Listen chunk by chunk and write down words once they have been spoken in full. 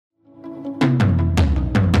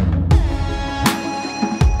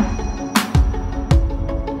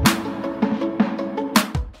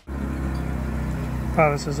Hi,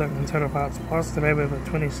 this is Lincoln Total Parts Plus. Today we have a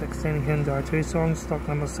 2016 Hyundai Tucson, stock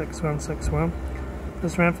number 6161.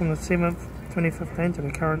 This ran from the 7th, 2015 to the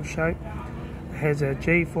current shape. It has a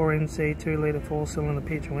G4NC 2 litre 4-cylinder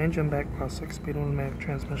petrol engine backed by a 6-speed automatic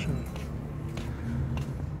transmission.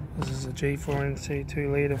 This is a G4NC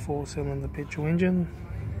 2 litre 4-cylinder petrol engine.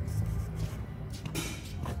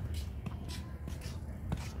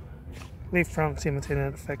 Left front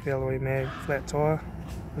 17-inch factory alloy mag flat tyre.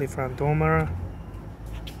 Left front door mirror.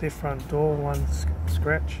 Left front door, one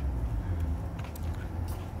scratch.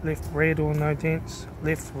 Left rear door, no dents.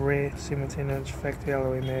 Left rear 17-inch factory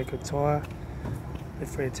alloy mag good tyre.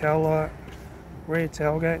 Left rear tail light. Rear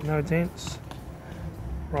tailgate, no dents.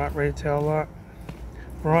 Right rear tail light.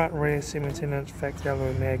 Right rear 17-inch factory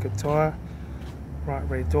alloy mag good tyre. Right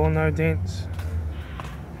rear door, no dents.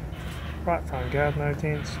 Right front guard, no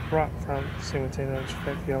dents. Right front 17-inch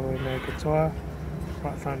factory alloy mag good tyre.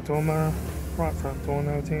 Right front door mirror. Right front door,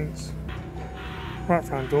 no dents. Right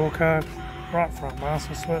front door card. Right front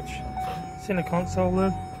master switch. Center console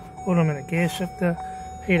lid. Automatic gear shifter.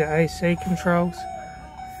 Heater AC controls.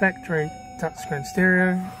 Factory touchscreen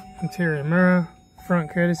stereo. Interior mirror.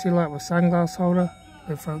 Front courtesy light with sunglass holder.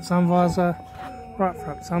 Left front sun visor. Right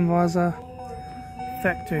front sun visor.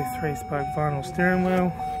 Factory 3-spoke vinyl steering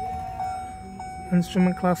wheel.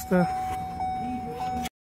 Instrument cluster.